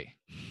Monopoly.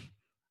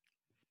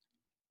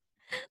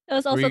 That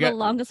was Were also you the guys-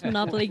 longest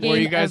Monopoly Were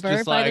you game guys ever,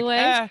 just by like, the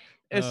way.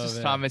 it's Oh, just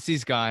man. Thomas,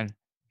 he's gone.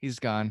 He's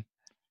gone.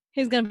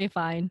 He's gonna be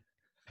fine.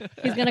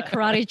 He's gonna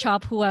karate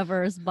chop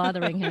whoever is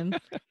bothering him.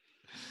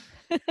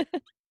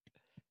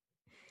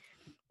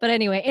 But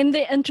anyway, in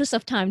the interest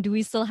of time, do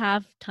we still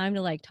have time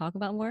to like talk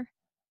about more?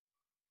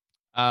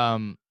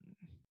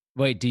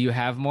 Wait, do you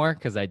have more?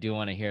 Because I do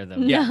want to hear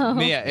them. Yeah, No.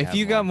 Mia, We if have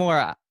you got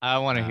more, I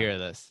want to Ah. hear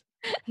this.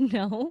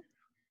 No.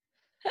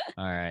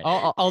 All right.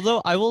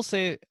 Although I will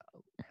say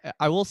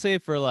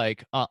for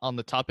like on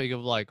the topic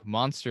of like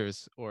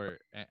monsters or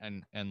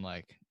and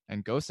like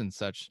and ghosts and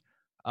such,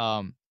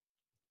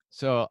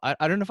 so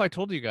I don't know if I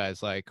told you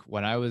guys, like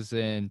when I was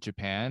in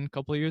Japan a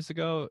couple of years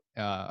ago,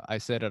 I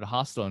stayed at a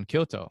hostel in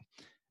Kyoto,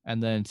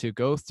 and then to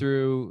go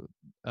through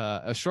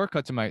a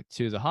shortcut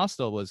to the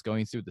hostel was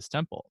going through this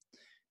temple.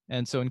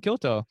 And so in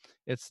Kyoto,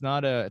 it's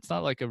not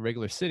like a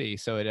regular city,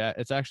 so it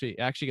actually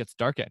gets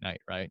dark at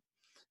night, right?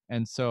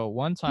 And so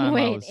one time I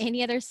Wait, was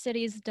any other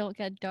cities don't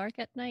get dark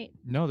at night?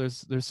 no,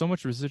 there's so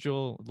much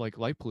residual like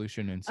light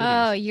pollution in cities.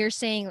 Oh, you're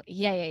saying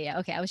yeah.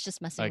 Okay, I was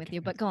just messing Like- with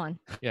you, but go on.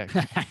 Yeah,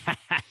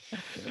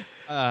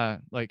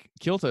 like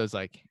Kyoto is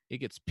like it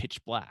gets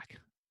pitch black.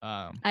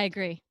 I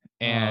agree.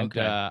 And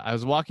okay. I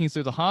was walking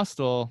through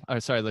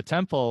the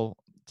temple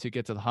to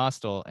get to the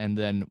hostel, and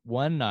then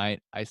one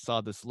night I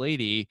saw this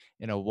lady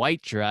in a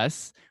white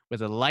dress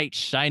with a light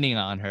shining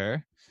on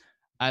her,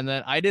 and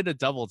then I did a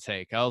double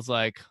take. I was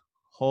like,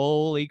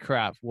 "Holy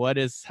crap, what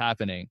is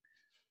happening?"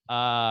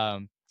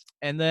 And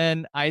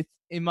then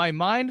in my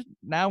mind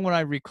now, when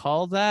I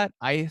recall that,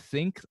 I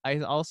think I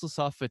also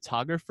saw a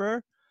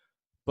photographer,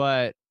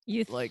 but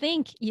You like-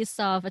 think you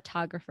saw a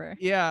photographer.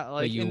 yeah, But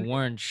like you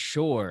weren't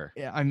sure.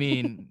 yeah, I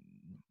mean,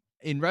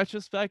 in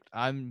retrospect,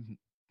 I'm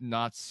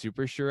not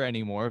super sure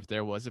anymore if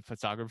there was a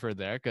photographer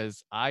there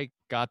because I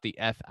got the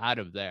F out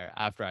of there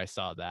after I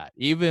saw that.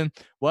 Even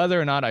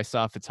whether or not I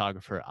saw a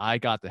photographer, I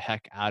got the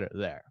heck out of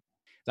there.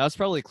 That was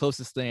probably the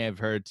closest thing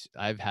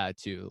I've had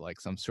to like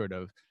some sort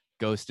of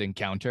ghost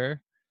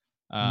encounter.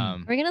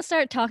 We're gonna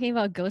start talking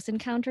about ghost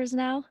encounters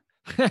now.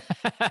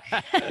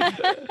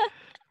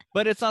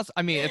 But it's not.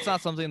 I mean, it's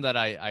not something that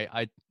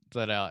I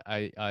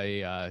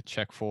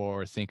check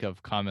for or think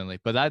of commonly.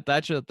 But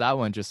that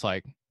one just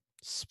like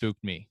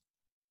spooked me.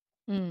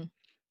 Mm.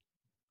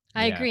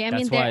 I Yeah, agree. I mean,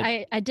 that's there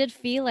why. I did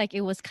feel like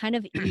it was kind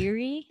of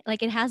eerie.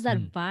 Like it has that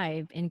Mm,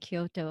 vibe in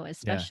Kyoto, yeah,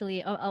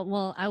 especially.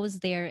 Well, I was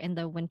there in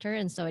the winter,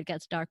 and so it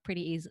gets dark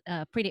pretty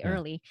pretty yeah.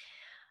 early.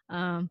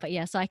 But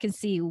yeah, so I can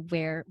see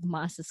where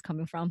Moss is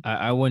coming from.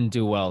 I wouldn't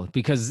do well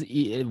because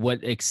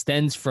what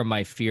extends from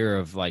my fear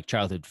of like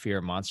childhood fear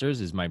of monsters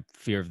is my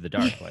fear of the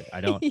dark. Like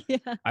I don't, Yeah.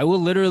 I will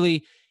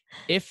literally,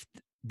 if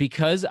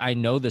because I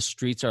know the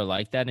streets are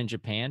like that in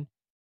Japan,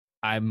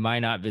 I might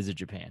not visit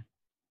Japan.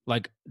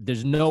 Like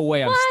there's no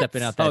way I'm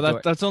stepping What? out Oh, that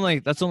door.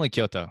 that's only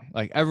Kyoto.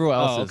 Like everywhere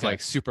else Oh, is okay.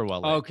 like super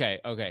well lit.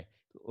 Okay.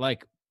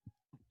 Like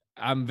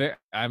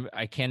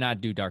I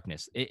cannot do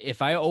darkness.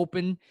 If I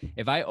open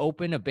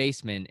a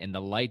basement and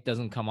the light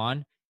doesn't come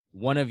on,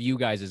 one of you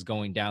guys is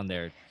going down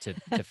there to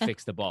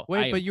fix the bulb.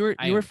 Wait, but I you were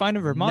am fine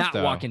in Vermont not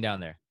though. walking down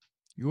there.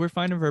 You were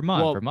fine in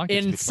Vermont. Well, Vermont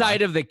gets pitch inside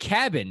black. of the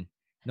cabin.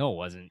 No, it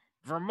wasn't.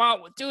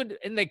 Vermont, dude,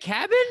 in the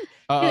cabin?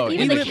 Oh,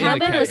 Even in the the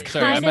cabin was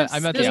Sorry, kind of I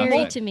meant the scary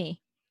outside. to me.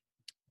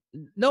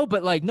 No,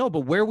 but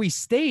where we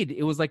stayed,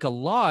 it was like a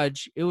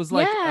lodge. It was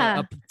like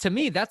Yeah. to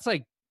me, that's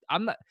like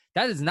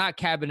that is not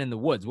cabin in the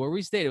woods. Where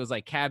we stayed, it was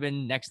like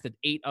cabin next to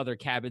 8 other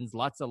cabins,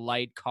 lots of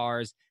light,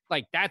 cars.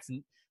 Like that's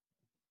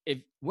if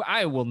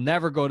I will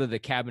never go to the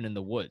cabin in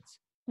the woods.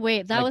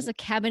 Wait, that Like was a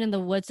cabin in the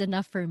woods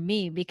enough for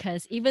me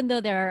because even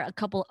though there are a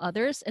couple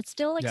others, it's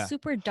still like Yeah.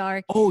 super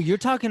dark. Oh, you're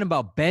talking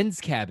about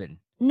Ben's cabin,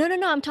 No,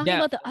 I'm talking Yeah.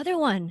 about the other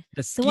one.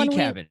 the ski one we-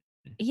 cabin.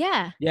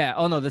 Yeah. Yeah.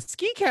 Oh no, the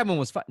ski cabin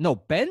was fine. No,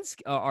 Ben's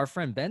our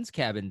friend Ben's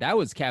cabin. That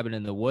was cabin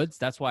in the woods.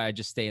 That's why I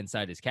just stay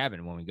inside his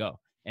cabin when we go,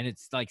 and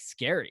it's like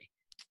scary.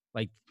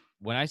 Like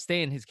when I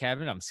stay in his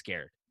cabin, I'm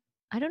scared.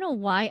 I don't know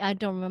why I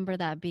don't remember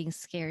that being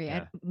scary.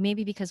 Yeah.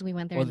 Maybe because we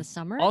went there in Well, the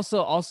summer.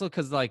 Also,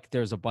 because like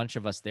there's a bunch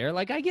of us there.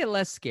 Like I get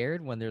less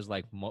scared when there's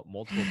like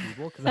multiple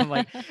people because I'm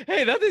like,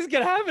 hey, nothing's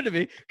gonna happen to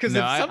me. Because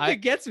No, if something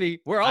gets me,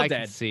 we're all I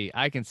dead.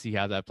 can see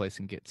how that place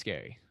can get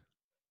scary.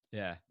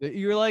 Yeah.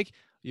 You're like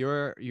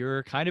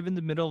you're kind of in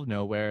the middle of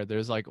nowhere.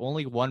 There's like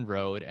only one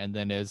road, and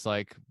then it's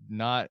like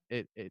not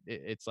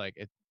it's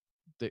like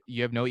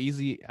you have no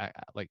easy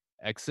like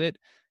exit.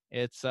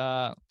 It's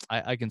I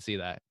can see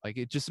that.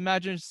 Like just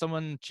imagine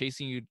someone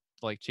chasing you,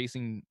 like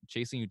chasing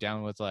you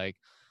down with like,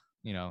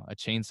 you know, a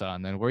chainsaw,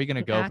 and then where are you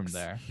gonna An go from axe.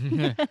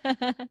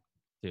 there?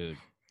 Dude.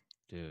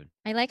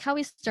 I like how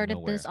we started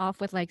this Nowhere.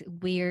 off with like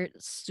weird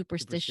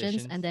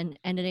superstitions and then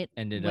ended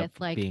Ended with up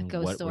like being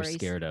ghost what stories. we're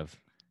scared of.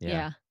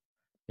 Yeah.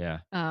 Yeah.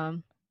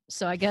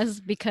 So I guess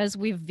because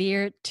we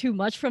veered too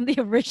much from the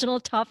original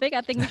topic,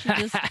 I think we should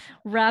just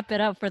wrap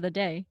it up for the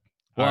day.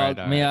 All Well, right,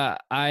 all Mia,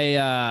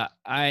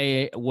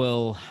 I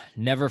will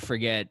never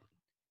forget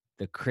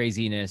the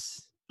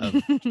craziness of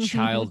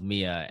child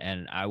Mia,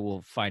 and I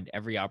will find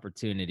every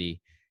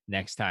opportunity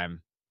next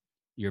time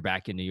you're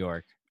back in New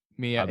York.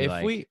 Mia, I'll be if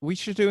like- we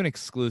should do an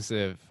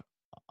exclusive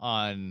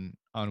on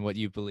what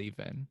you believe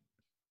in,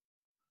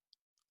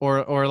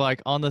 or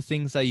like on the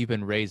things that you've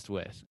been raised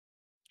with.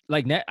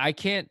 Like I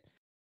can't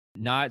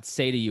not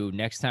say to you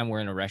next time we're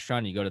in a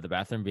restaurant, you go to the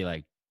bathroom, be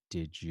like,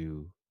 "Did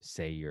you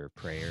say your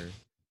prayer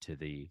to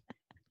the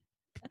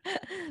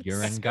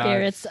urine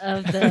Spirits gods?"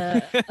 of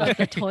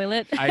the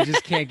toilet. I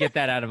just can't get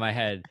that out of my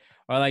head.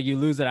 Or like you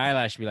lose an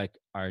eyelash, be like,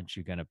 "Aren't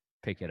you gonna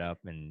pick it up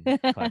and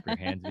clap your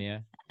hands,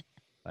 Mia?"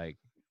 Like,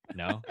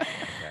 no.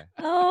 Okay.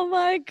 Oh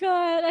my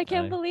god, I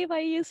can't Really? believe I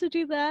used to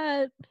do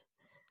that.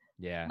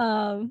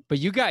 Yeah. But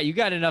you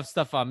got enough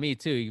stuff on me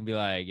too. You can be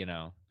like, you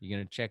know, you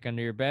gonna check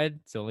under your bed?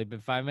 It's only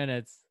been 5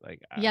 minutes.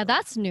 Like, I yeah, don't know.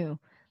 that's new.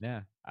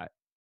 Yeah.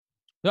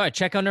 I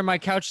checked under my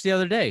couch the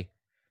other day.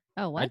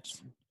 Oh, what?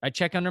 I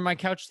checked under my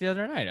couch the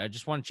other night. I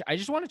just want to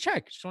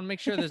check. Just want to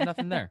make sure there's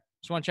nothing there.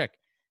 Just want to check.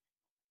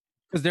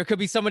 Because there could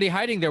be somebody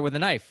hiding there with a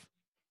knife.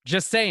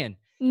 Just saying.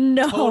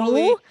 No.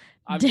 Totally.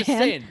 I'm just Dan,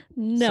 saying.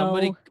 no.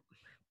 Somebody.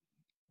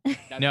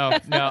 No,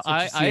 That's what you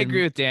I see in-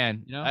 agree with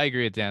Dan. you know? I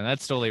agree with Dan.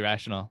 That's totally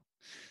rational.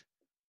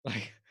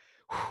 Like,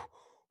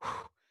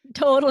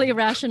 Totally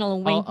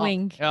rational. Wink, I'll-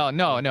 wink. Oh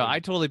no, I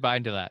totally buy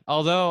into that.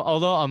 Although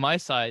on my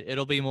side,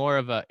 it'll be more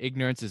of a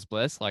ignorance is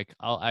bliss. Like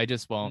I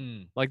just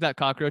won't like that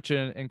cockroach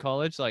in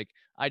college. Like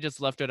I just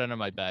left it under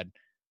my bed.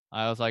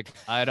 I was like,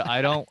 I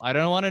don't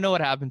want to know what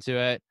happened to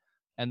it.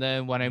 And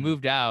then when I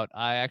moved out,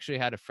 I actually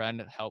had a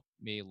friend help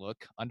me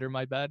look under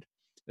my bed.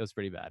 It was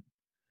pretty bad.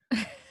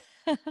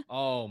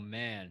 oh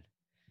man.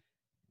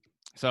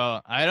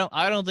 So I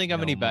don't think I'm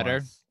No any better.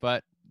 mas.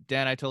 But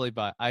Dan, I totally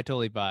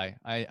buy.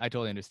 I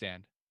totally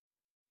understand.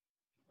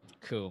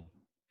 Cool.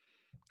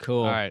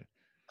 All right.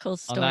 Cool On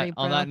story,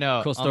 on bro. that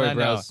note, Cool on story, that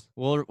note,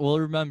 bros. we'll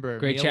remember.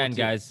 Great Mia, chatting,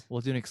 guys. We'll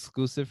do an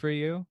exclusive for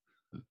you.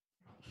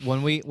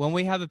 When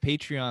we have a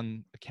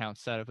Patreon account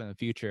set up in the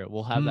future,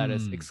 we'll have that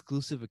as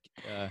exclusive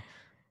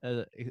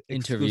Interviews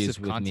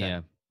exclusive with content.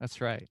 Mia. That's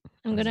right.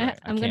 I'm That's gonna right.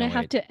 I I'm gonna can't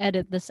have wait. to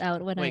edit this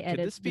out when Wait, I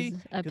edit this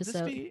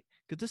episode.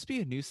 could this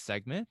be a new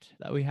segment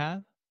that we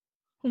have?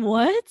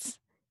 What?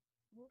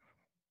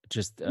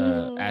 Just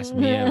ask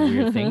Mia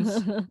weird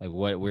things. Like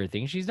what weird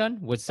things she's done?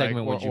 What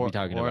segment would you be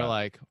talking or about?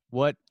 like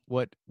what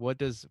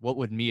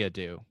would Mia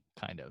do?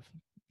 Kind of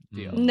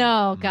deal.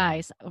 No,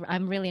 guys,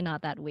 I'm really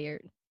not that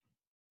weird.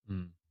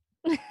 Mm.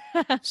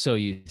 So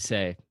you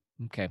say,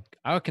 okay,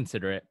 I'll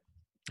consider it.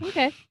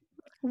 Okay.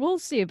 We'll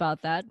see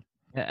about that.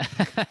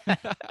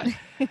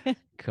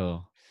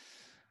 Cool.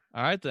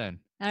 All right then.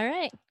 All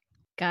right.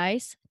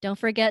 Guys, don't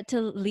forget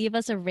to leave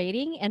us a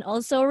rating and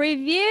also a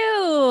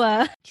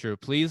review. True.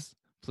 Please,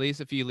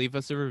 if you leave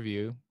us a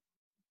review,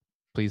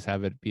 please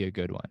have it be a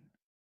good one.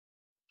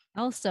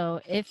 Also,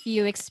 if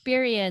you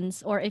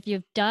experience or if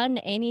you've done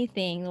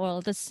anything,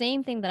 well, the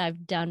same thing that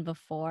I've done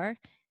before,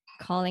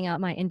 calling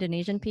out my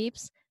Indonesian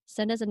peeps,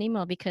 send us an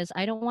email because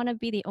I don't want to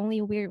be the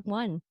only weird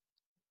one.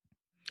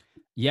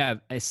 Yeah,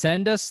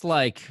 send us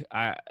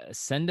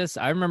send us.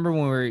 I remember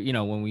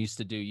when when we used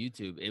to do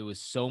YouTube, it was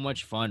so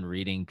much fun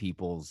reading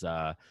people's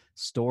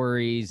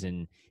stories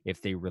and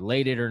if they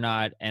related or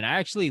not. And I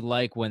actually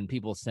like when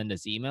people send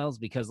us emails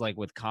because like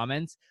with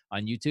comments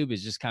on YouTube,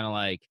 it's just kind of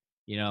like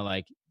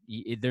like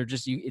they're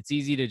just it's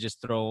easy to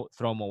just throw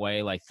them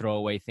away, like throw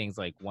away things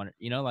like one,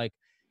 like.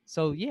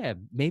 So yeah,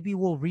 maybe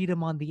we'll read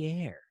them on the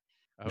air.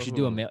 We should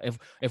do a Oh. mail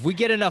if we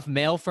get enough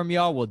mail from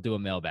y'all, we'll do a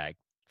mailbag.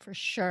 For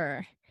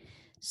sure.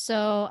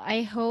 So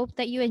I hope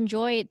that you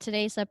enjoyed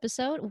today's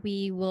episode.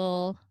 We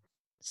will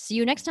see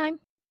you next time.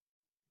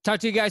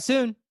 Talk to you guys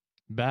soon.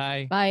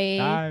 Bye. Bye.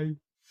 Bye.